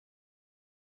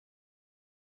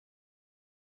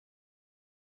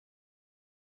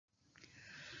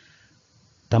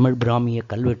தமிழ் பிராமிய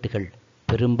கல்வெட்டுகள்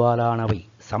பெரும்பாலானவை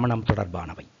சமணம்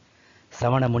தொடர்பானவை.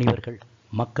 சமண முனிவர்கள்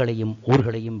மக்களையும்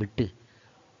ஊர்களையும் விட்டு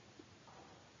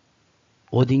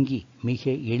ஒதுங்கி மிக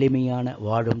எளிமையான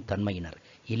வாழும் தன்மையினர்.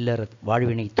 இல்லற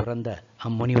வாழ்வினை துறந்த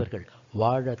அம்முனிவர்கள்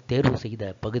வாழ தேர்வு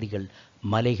செய்த பகுதிகள்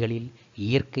மலைகளில்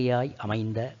இயற்கையாய்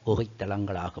அமைந்த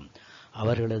குகைத்தலங்களாகும்.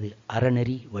 அவர்களது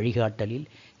அறநெறி வழிகாட்டலில்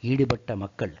ஈடுபட்ட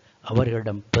மக்கள்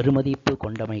அவர்களிடம் பெருமதிப்பு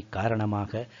கொண்டமை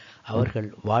காரணமாக அவர்கள்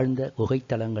வாழ்ந்த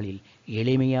குகைத்தலங்களில்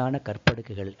எளிமையான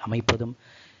கற்படுக்கைகள் அமைப்பதும்,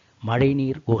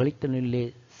 மழைநீர் குகைத்தலிலே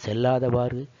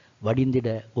செல்லாதவாறு வடிந்திட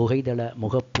குகைதள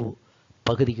முகப்பு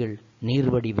பகுதிகள்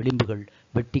நீர்வடி விளிம்புகள்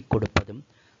வெட்டி கொடுப்பதும்,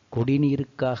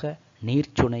 குடிநீருக்காக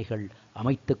நீர்ச்சுனைகள்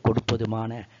அமைத்து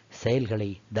கொடுப்பதுமான செயல்களை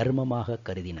தர்மமாக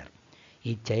கருதினர்.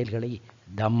 இச்செயல்களை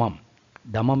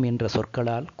தமம் என்ற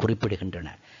சொற்களால் குறிப்பிடுகின்றன.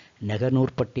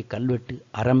 நெகநூற்பட்டி கல்வெட்டு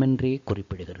அறமென்றே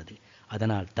குறிப்பிடுகிறது.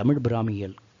 அதனால் தமிழ்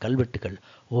பிராமியல் கல்வெட்டுகள்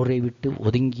ஊரை விட்டு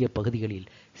ஒதுங்கிய பகுதிகளில்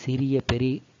சிறிய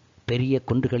பெரிய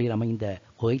குன்றுகளில் அமைந்த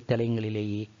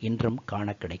குகைத்தலங்களிலேயே இன்றும் காண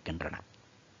கிடைக்கின்றன.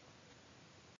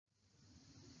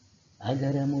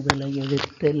 அகர முதல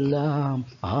எழுத்தெல்லாம்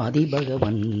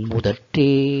ஆதிபகவன்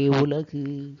முதற்றே உலகு.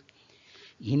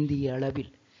 இந்திய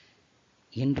அளவில்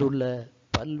இன்றுள்ள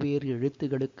பல்வேறு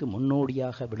எழுத்துகளுக்கு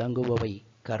முன்னோடியாக விளங்குபவை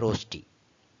கரோஷ்டி,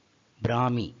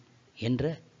 பிராமி என்ற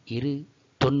இரு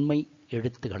தொன்மை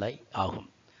எழுத்துக்களை ஆகும்.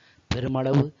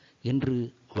 பெருமளவு இன்று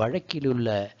வழக்கிலுள்ள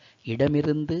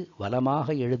இடமிருந்து வலமாக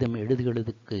எழுதும்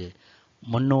எழுதுகளுக்கு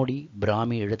முன்னோடி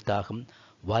பிராமி எழுத்தாகும்.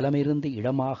 வலமிருந்து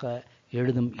இடமாக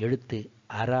எழுதும் எழுத்து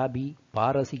அராபி,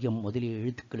 பாரசீகம் முதலிய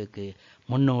எழுத்துக்களுக்கு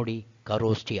முன்னோடி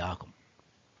கரோஷ்டி ஆகும்.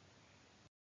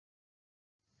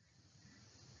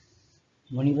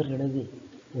 முனிவர்களது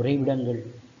உறைவிடங்கள்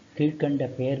கீழ்கண்ட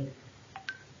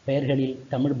பெயர்களில்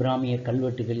தமிழ் பிராமிய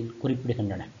கல்வெட்டுகளில்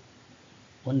குறிப்பிடுகின்றன.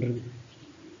 1.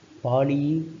 பாலி.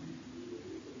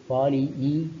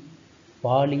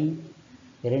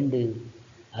 2.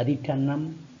 அதிட்டன்னம்,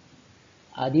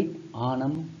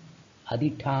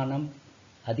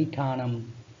 அதிட்டானம்,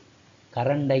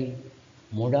 கரண்டை,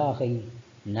 முடாகை,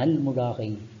 நல்முடாகை,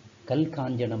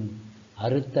 கல்காஞ்சனம்,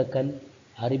 அறுத்த கல்,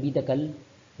 அருபித கல்,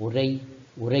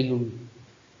 உறையுள்.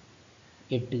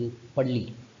 8. பள்ளி.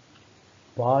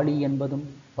 பாலி என்பதும்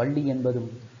பள்ளி என்பதும்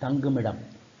தங்குமிடம்,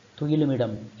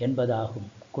 துயிலுமிடம் என்பதாகும்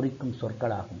குறிக்கும்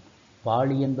சொற்களாகும்.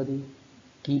 பாலி என்பது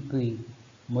கிபி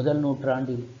 1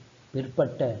 நூற்றாண்டில்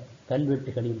பிற்பட்ட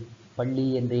கல்வெட்டுகளில் பள்ளி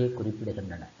என்றே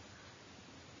குறிப்பிடுகின்றன.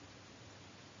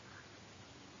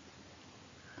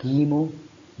 கிமு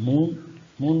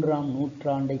 3ஆம்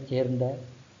நூற்றாண்டைச் சேர்ந்த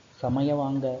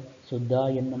சமயவாங்க சுத்தா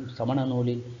என்னும் சமண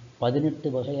நூலில் 18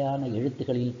 வகையான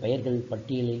எழுத்துக்களில் பெயர்கள்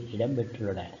பட்டியலில்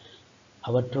இடம்பெற்றுள்ளன.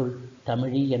 அவற்றுள்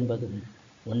தமிழி என்பதும்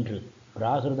ஒன்று.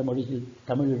 பிராகிருத மொழியில்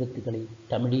தமிழ் எழுத்துக்களை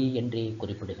தமிழி என்றே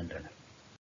குறிப்பிடுகின்றன.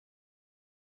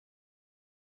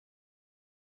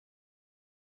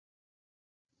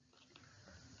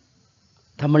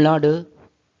 Tamil Nadu,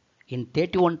 in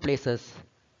 31 places,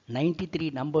 93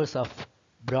 numbers of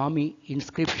Brahmi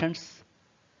inscriptions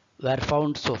were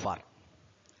found so far.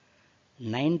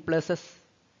 9 places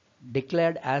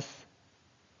declared as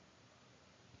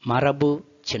Marabu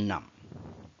Chinnam.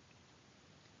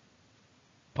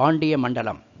 Pandiya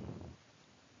Mandalam,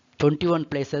 21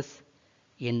 places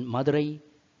in Madurai,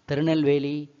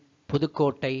 Tirunelveli,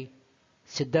 Pudukottai,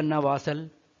 Siddannavasal,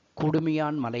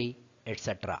 Kudumiyan Malai, etc.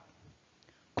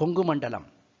 Kongu Mandalam,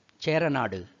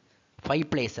 Cheranadu,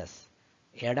 5 places,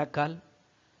 Edakal,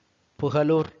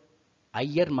 Pugalur,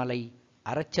 Ayyar Malai,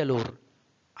 Arachalur,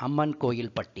 Amman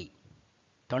Koyilpatti.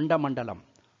 Tonda Mandalam,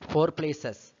 4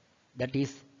 places, that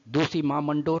is Dusi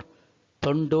Mamandur,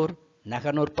 Tondur,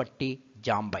 Naganurpatti,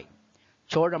 Jambai.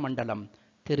 Chola Mandalam,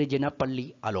 Tirujinappalli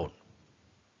alone.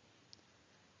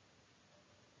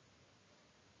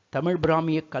 Tamil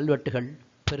பிராமிய கல்வெட்டுகள்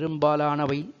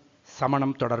பெரும்பாலானவை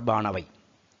சமணம் தொடர்பானவை.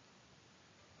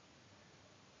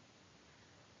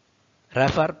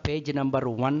 Refer page number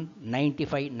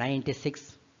 195-96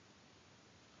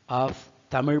 of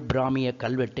Tamil Brahmiya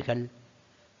Kalvettugal,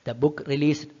 the book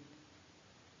released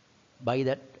by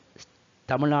the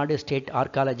Tamil Nadu State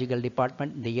Archaeological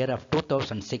Department in the year of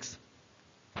 2006,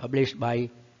 published by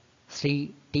Sri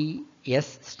T.S.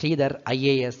 Sridhar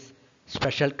IAS,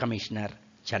 Special Commissioner,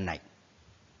 Chennai.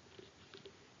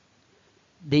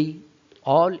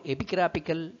 All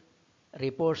epigraphical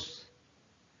reports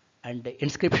and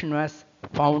inscription was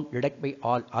found deducted by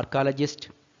all archaeologists,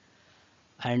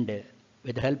 and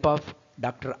with the help of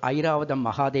Dr. Airavadam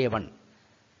Mahadevan,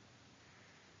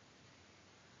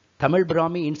 Tamil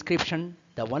Brahmi inscription,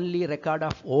 the only record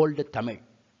of old Tamil.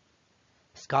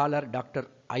 Scholar Dr.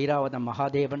 Airavadam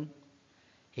Mahadevan,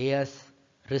 he has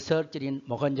researched in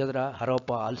Mohenjo-daro,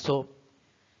 Harappa also.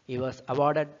 He was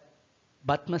awarded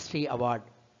Padma Shri Award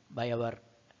by our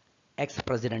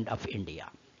ex-President of India.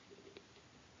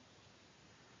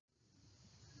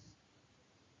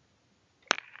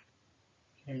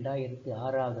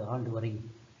 ஆண்டு வரை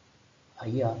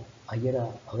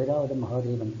அகிராவத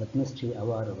Mahadevan Padmashri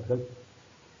award அவர்கள்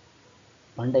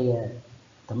பண்டைய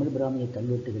தமிழ் பிராமிய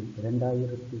கல்வெட்டுகள்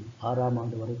 2006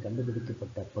 ஆண்டு வரை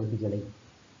கண்டுபிடிக்கப்பட்ட பகுதிகளை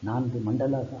 4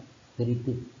 மண்டலாக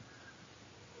பிரித்து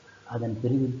அதன்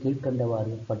பிரிவில்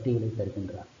கீழ்கண்டவாறு பட்டியலை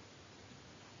தருகின்றார்.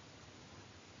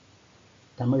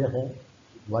 தமிழக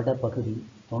வடபகுதி,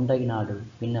 தொண்டை நாடு,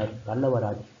 பின்னர்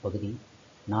பல்லவராட்சி பகுதி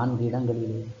 4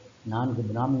 இடங்களிலே 4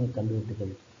 பிராமிய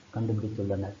கல்வெட்டுகள்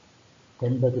கண்டுபிடித்துள்ளனர்.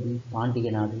 தென்பகுதி பாண்டிய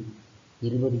நாடு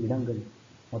 20 இடங்கள்,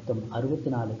 மொத்தம்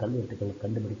 64 கல்வெட்டுகள்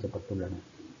கண்டுபிடிக்கப்பட்டுள்ளன.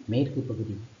 மேற்கு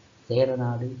பகுதி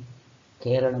சேரநாடு,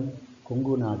 கேரளம்,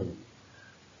 கொங்கு நாடு,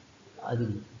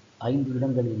 அதில் 5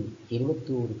 இடங்களில்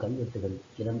 21 கல்வெட்டுகள்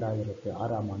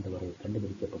 2006 ஆண்டு வரை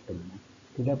கண்டுபிடிக்கப்பட்டுள்ளன.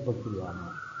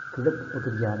 கிழக்கு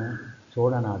பகுதியான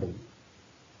சோழ நாடு,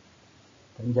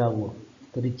 தஞ்சாவூர்,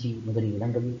 திருச்சி முதலிய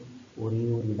இடங்களில் ஒரே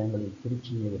ஒரு இடங்களில்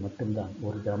திருச்சியிலே மட்டும்தான்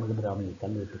ஒரு தமிழ் பிராமிய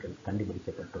கல்வெட்டுகள்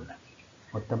கண்டுபிடிக்கப்பட்டுள்ளன.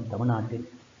 மொத்தம் தமிழ்நாட்டில்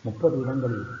 30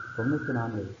 இடங்களில்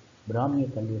 94 பிராமிய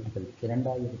கல்வெட்டுகள்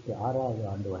 2006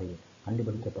 ஆண்டு வரை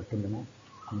கண்டுபிடிக்கப்பட்டுள்ளன.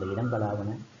 அந்த இடங்களாவன: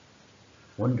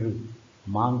 1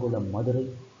 மாங்குளம் மதுரை,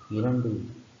 2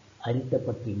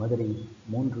 அரிட்டப்பட்டி மதுரை,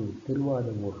 3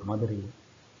 திருவாதவூர் மதுரை,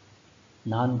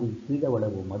 4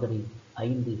 கீழவளவு மதுரை,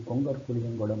 5 கொங்கர்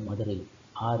புளியங்குளம் மதுரை,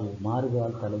 6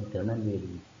 மாறுகால் தலை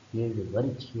திருநெல்வேலி, 7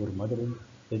 வரிச்சியூர் மதுரை,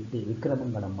 8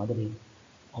 விக்கிரமங்கலம் மதுரை,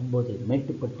 9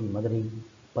 மேட்டுப்பட்டி மதுரை,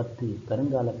 10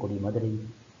 கருங்காலக்குடி மதுரை,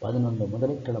 11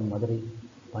 முதலைக்களம் மதுரை,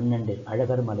 12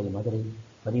 அழகர்மலை மதுரை,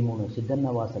 13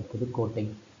 சித்தன்னவாசல் புதுக்கோட்டை,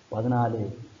 14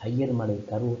 ஐயர்மலை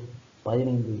கரூர்,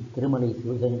 15 திருமலை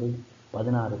சிவகங்கை,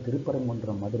 16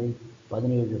 திருப்பரங்குன்றம் மதுரை,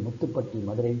 17 முத்துப்பட்டி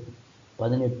மதுரை,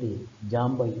 18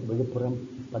 ஜாம்பை விழுப்புரம்,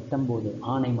 19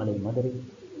 ஆனைமலை மதுரை,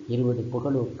 20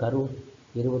 புகழூர் கரூர்,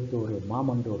 21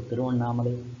 மாமண்டூர்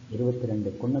திருவண்ணாமலை,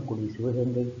 22 குன்னக்குடி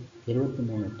சிவகங்கை,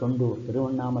 23 தொண்டூர்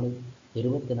திருவண்ணாமலை,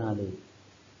 24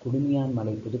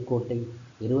 குடுமியான்மலை புதுக்கோட்டை,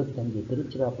 25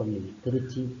 திருச்சிராப்பள்ளி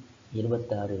திருச்சி,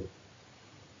 26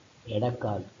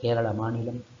 எடக்கால் கேரள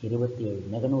மாநிலம், 27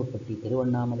 நெகனூர்பட்டி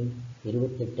திருவண்ணாமலை,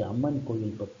 28 அம்மன்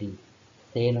கோயில்பட்டி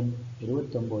சேலம்,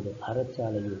 29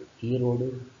 அறச்சாலையூர் ஈரோடு,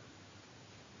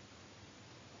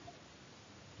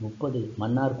 30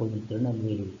 மன்னார்கோயில்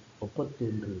திருநெல்வேலி,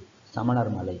 31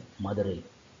 சமணர்மலை மதுரை.